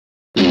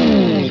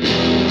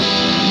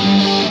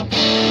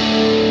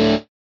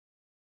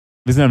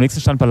Wir sind am nächsten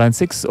Stand bei Line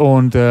 6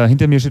 und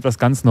hinter mir steht was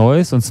ganz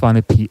Neues und zwar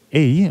eine PA.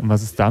 Und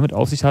was es damit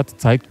auf sich hat,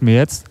 zeigt mir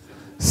jetzt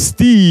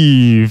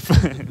Steve.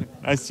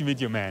 Nice to meet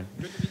you, man.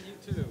 Good to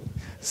meet you too.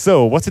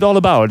 So, what's it all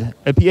about?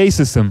 A PA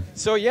system.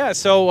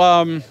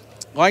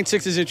 Line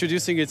 6 is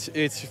introducing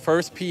its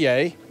first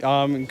PA,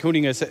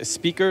 including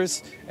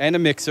speakers and a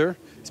mixer.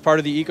 It's part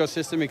of the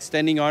ecosystem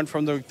extending on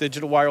from the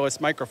digital wireless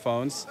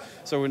microphones.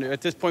 So at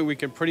this point, we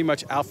can pretty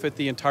much outfit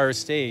the entire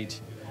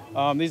stage.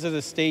 These are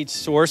the stage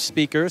source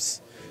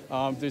speakers.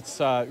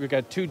 We've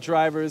got two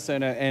drivers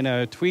and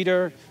a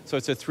tweeter, so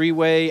it's a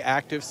three-way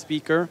active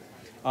speaker.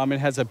 It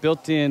has a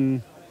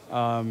built-in,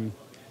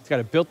 it's got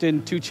a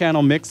built-in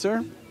two-channel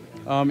mixer,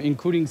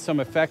 including some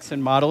effects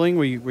and modeling.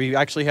 We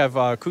actually have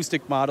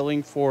acoustic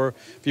modeling for,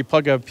 if you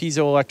plug a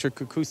piezoelectric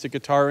acoustic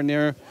guitar in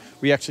there,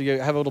 we actually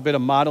have a little bit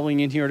of modeling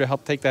in here to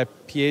help take that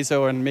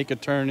piezo and make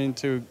it turn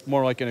into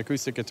more like an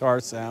acoustic guitar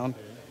sound.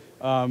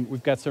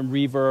 We've got some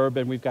reverb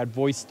and we've got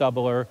voice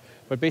doubler,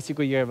 but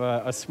basically you have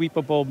a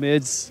sweepable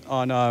mids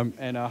on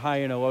and a high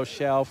and a low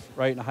shelf,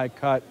 right, and a high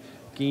cut,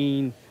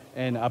 gain,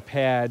 and a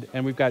pad,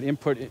 and we've got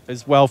input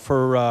as well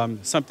for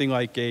something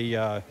like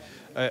a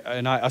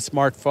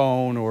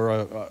smartphone or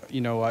a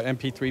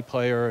MP3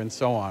 player and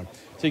so on.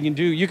 So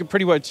you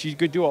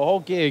could do a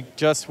whole gig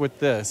just with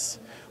this,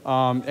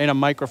 and a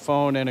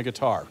microphone and a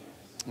guitar.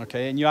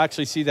 Okay, and you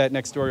actually see that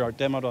next door are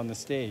demoed on the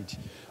stage.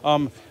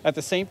 At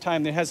the same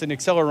time, it has an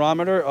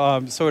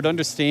accelerometer, so it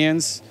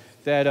understands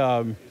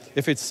that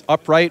if it's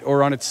upright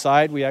or on its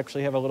side, we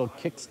actually have a little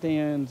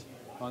kickstand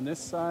on this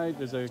side.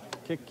 There's a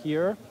kick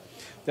here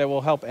that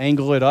will help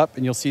angle it up,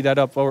 and you'll see that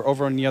up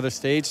over on the other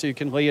stage, so you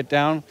can lay it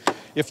down.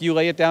 If you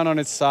lay it down on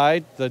its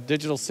side, the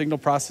digital signal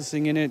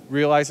processing in it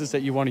realizes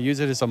that you want to use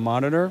it as a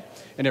monitor,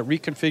 and it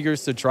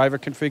reconfigures the driver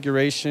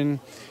configuration,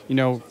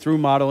 through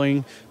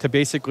modeling to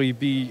basically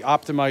be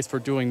optimized for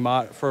doing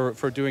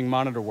doing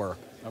monitor work.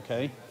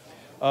 Okay.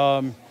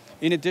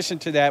 In addition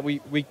to that,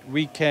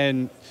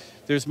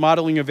 there's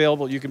modeling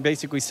available. You can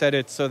basically set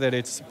it so that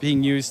it's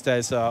being used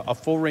as a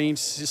full range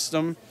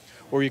system,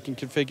 or you can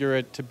configure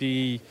it to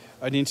be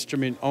an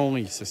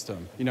instrument-only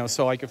system.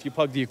 So like if you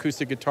plug the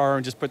acoustic guitar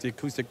and just put the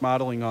acoustic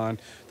modeling on,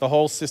 the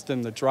whole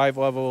system, the drive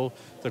level,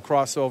 the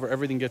crossover,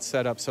 everything gets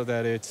set up so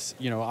that it's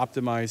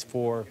optimized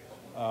for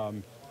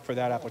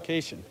that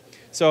application.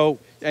 So,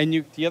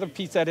 and the other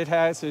piece that it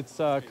has, it's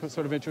sort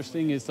of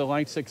interesting, is the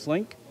Line 6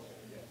 link,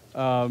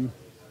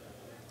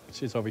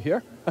 which is over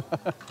here.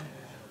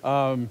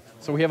 So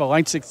we have a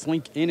Line 6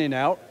 link in and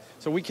out.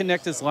 So we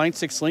connect this Line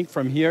 6 link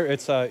from here.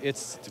 It's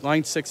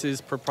Line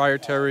 6's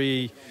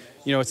proprietary,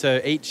 it's a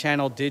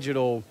 8-channel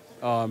digital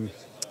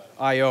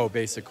I/O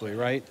basically,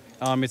 right?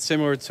 It's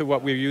similar to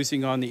what we're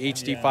using on the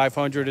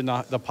HD500 and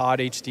the Pod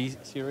HD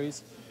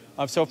series.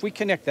 So if we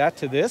connect that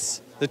to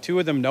this, the two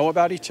of them know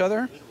about each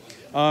other.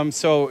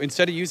 So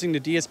instead of using the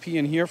DSP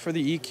in here for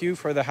the EQ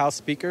for the house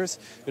speakers,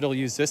 it'll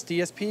use this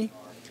DSP,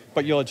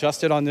 but you'll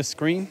adjust it on this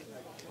screen,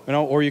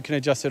 or you can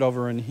adjust it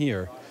over in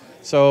here.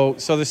 So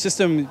the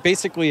system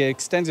basically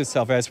extends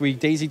itself as we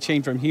daisy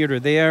chain from here to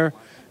there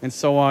and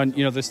so on.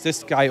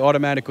 This guy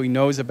automatically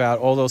knows about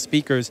all those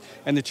speakers,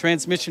 and the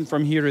transmission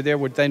from here to there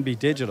would then be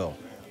digital,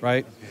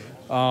 right?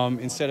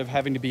 Instead of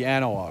having to be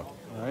analog,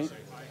 right?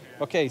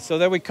 Okay, so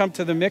then we come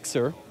to the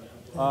mixer.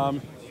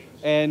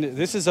 And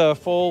this is a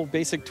full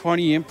basic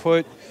 20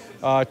 input,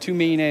 2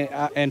 main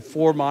and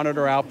 4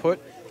 monitor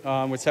output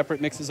with separate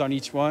mixes on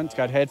each one. It's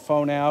got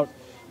headphone out.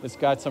 It's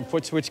got some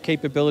foot switch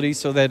capability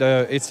so that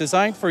it's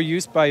designed for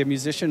use by a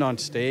musician on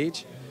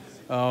stage.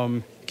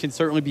 Can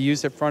certainly be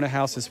used at front of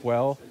house as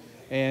well.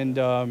 And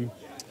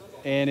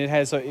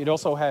it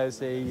also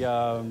has a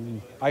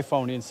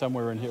iPhone in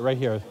somewhere in here, right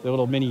here, the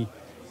little mini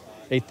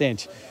 1/8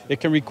 inch. It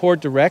can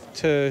record direct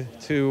to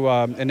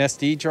an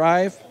SD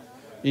drive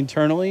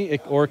internally,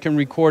 or it can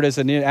record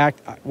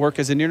work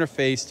as an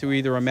interface to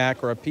either a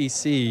Mac or a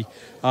PC.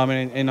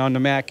 And on the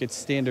Mac, it's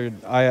standard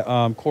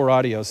core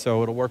audio,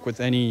 so it'll work with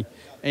any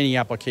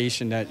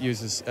application that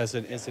uses as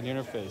an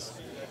interface.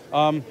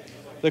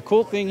 The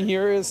cool thing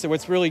here is,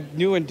 what's really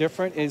new and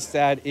different is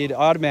that it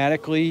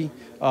automatically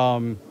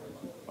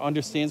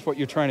understands what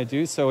you're trying to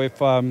do. So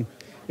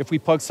if we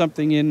plug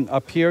something in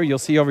up here, you'll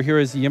see over here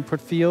is the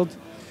input field.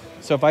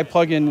 So if I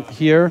plug in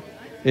here,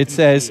 it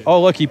says,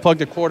 oh, look, he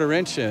plugged a 1/4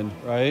 inch in,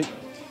 right?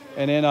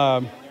 And then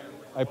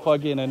I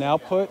plug in an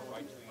output,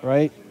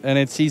 right? And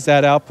it sees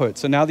that output.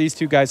 So now these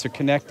two guys are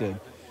connected,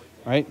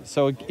 right?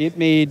 So it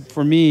made,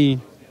 for me,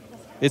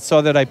 it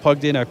saw that I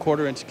plugged in a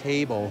 1/4 inch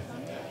cable,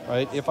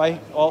 right? If I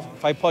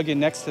plug in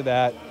next to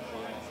that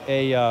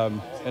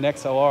an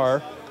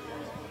XLR,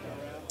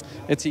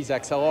 it sees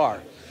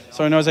XLR.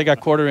 So it knows I got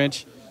 1/4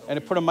 inch, and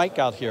it put a mic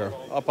out here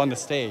up on the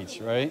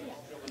stage, right?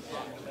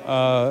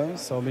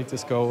 So I'll make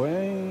this go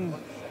away.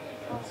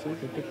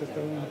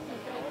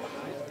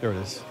 There it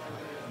is.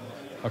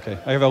 Okay,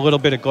 I have a little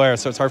bit of glare,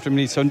 so it's hard for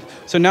me. So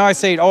now I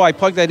say, oh, I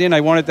plugged that in.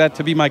 I wanted that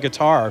to be my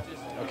guitar.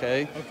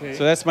 Okay.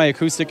 So that's my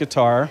acoustic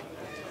guitar,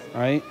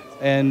 right?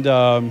 And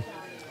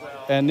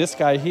this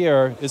guy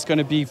here is going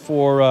to be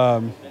for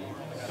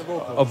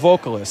a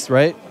vocalist,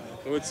 right?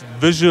 So it's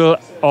visual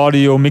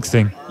audio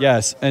mixing.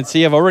 Yes, and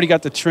see, I've already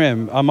got the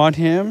trim. I'm on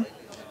him,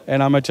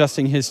 and I'm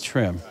adjusting his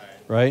trim,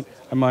 right?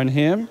 I'm on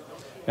him,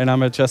 and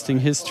I'm adjusting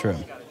his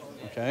trim,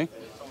 okay?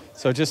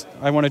 So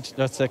I want to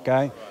adjust that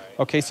guy.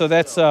 Okay, so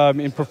that's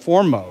in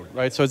perform mode,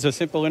 right? So it's a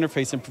simple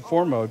interface in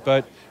perform mode,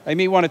 but I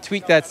may want to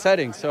tweak that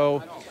setting.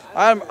 So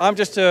I'm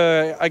just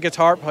a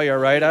guitar player,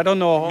 right? I don't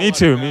know. Me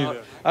too.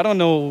 I don't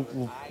know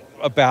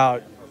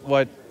about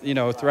what,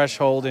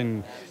 threshold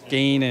and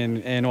gain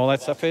and all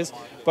that stuff is,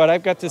 but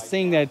I've got this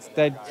thing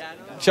that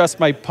just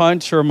my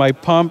punch or my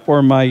pump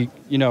or my,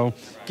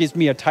 gives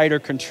me a tighter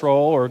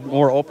control or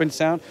more open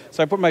sound.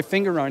 So I put my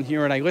finger on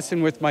here and I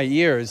listen with my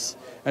ears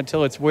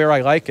until it's where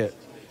I like it.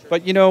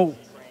 But,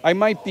 I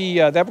might be,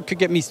 that could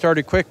get me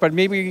started quick, but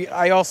maybe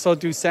I also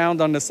do sound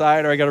on the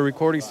side, or I got a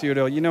recording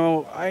studio.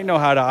 I know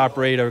how to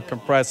operate a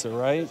compressor,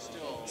 right?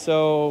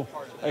 So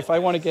if I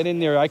want to get in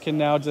there, I can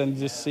now then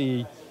just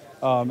see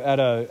at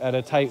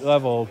a tight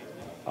level,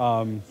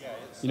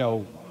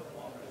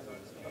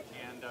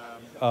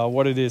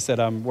 what it is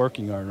that I'm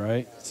working on,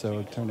 right?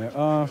 So turn that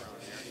off,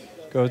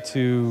 go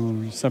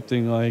to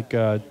something like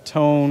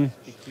tone,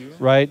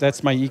 right?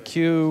 That's my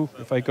EQ.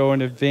 If I go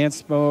in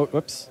advanced mode,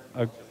 whoops.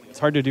 It's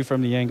hard to do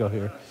from the angle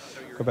here.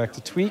 Go back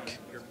to tweak,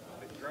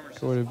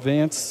 go to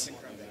advance,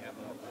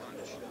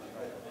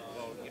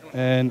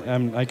 and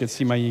I can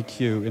see my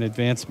EQ in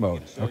advanced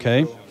mode,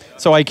 okay?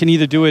 So I can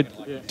either do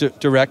it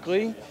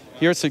directly.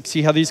 Here, so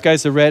see how these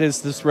guys, the red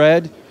is this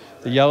red,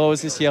 the yellow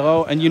is this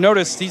yellow, and you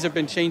notice these have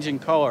been changing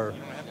color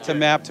to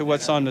map to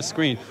what's on the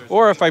screen.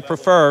 Or if I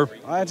prefer,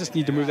 I just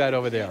need to move that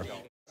over there.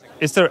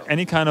 Is there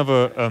any kind of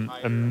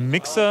a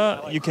mixer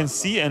you can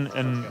see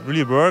and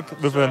really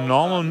work with a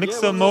normal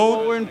mixer mode?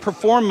 Well, we're in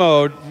perform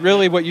mode.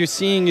 Really what you're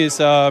seeing is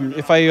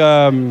if I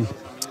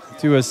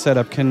do a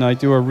setup, can I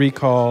do a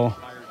recall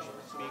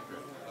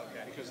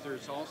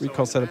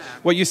setup?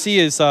 What you see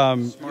is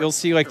you'll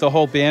see like the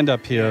whole band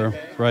up here,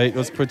 right?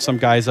 Let's put some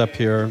guys up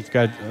here. It's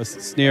got a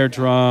snare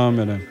drum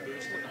and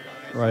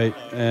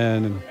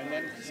and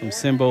some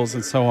cymbals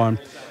and so on.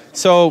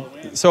 So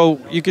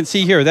you can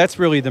see here, that's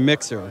really the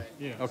mixer,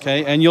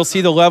 okay? And you'll see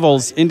the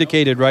levels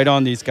indicated right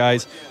on these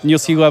guys, and you'll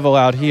see level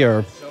out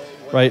here,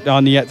 right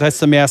on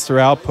that's the master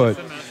output.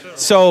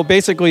 So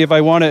basically, if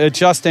I want to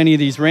adjust any of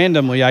these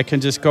randomly, I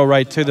can just go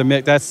right to the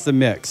mix. That's the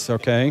mix,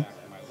 okay?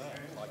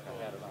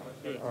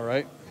 All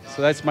right.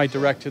 So that's my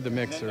direct to the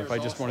mixer. If I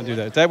just want to do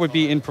that, that would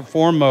be in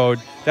perform mode.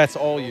 That's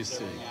all you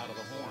see.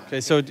 Okay.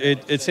 So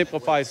it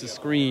simplifies the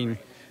screen.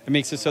 It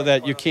makes it so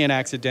that you can't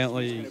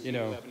accidentally,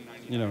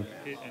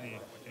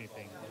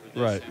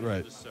 Right.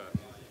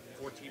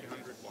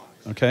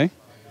 Okay.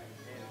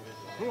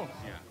 Cool.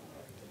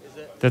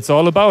 That's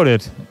all about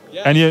it.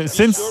 Yeah, and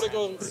since sure to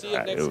go see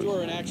it next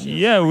door in action.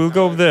 Yeah, we'll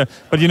go over there.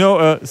 But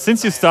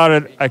since you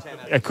started, I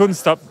couldn't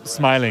stop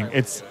smiling.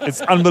 It's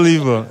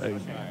unbelievable.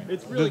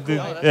 It's really cool.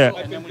 Yeah.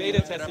 I've been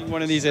beta testing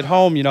one of these at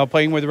home,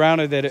 playing with around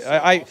with it.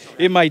 I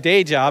in my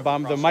day job,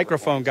 I'm the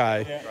microphone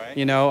guy.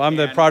 I'm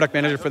the product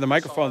manager for the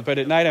microphones. But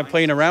at night, I'm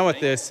playing around with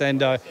this,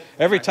 and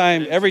every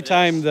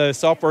time the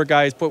software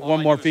guys put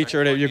one more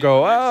feature in it, you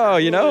go, oh,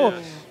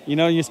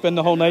 you spend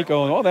the whole night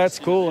going, oh, that's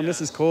cool, and this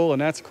is cool,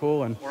 and that's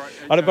cool.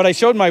 But I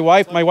showed my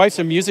wife. My wife's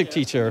a music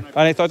teacher,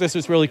 and I thought this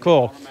was really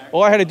cool.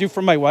 All I had to do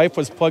for my wife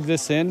was plug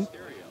this in,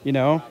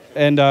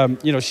 and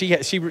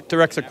she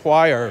directs a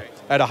choir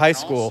at a high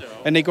school,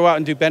 and they go out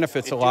and do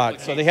benefits a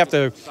lot. So they have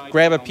to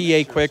grab a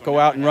PA quick, go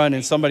out and run,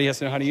 and somebody has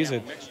to know how to use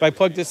it. But I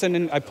plug this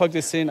in, I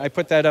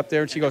put that up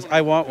there, and she goes, I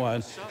want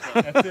one.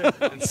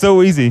 It's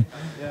so easy.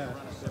 Yeah.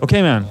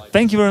 Okay, man.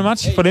 Thank you very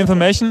much for the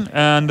information,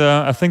 and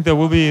I think there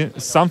will be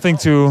something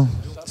to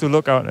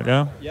look out at,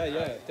 yeah?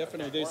 Yeah,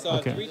 definitely. There's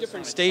 3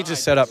 different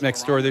stages set up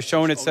next door. They're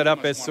showing it set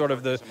up as sort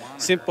of the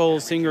simple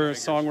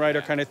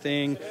singer-songwriter kind of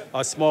thing,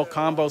 a small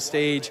combo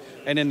stage,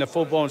 and then the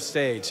full-blown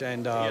stage,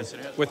 and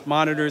with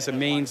monitors and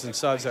mains and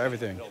subs and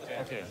everything.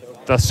 Okay.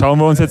 Das schauen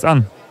wir uns jetzt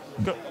an.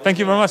 Thank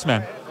you very much,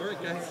 man. All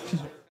right,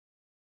 guys.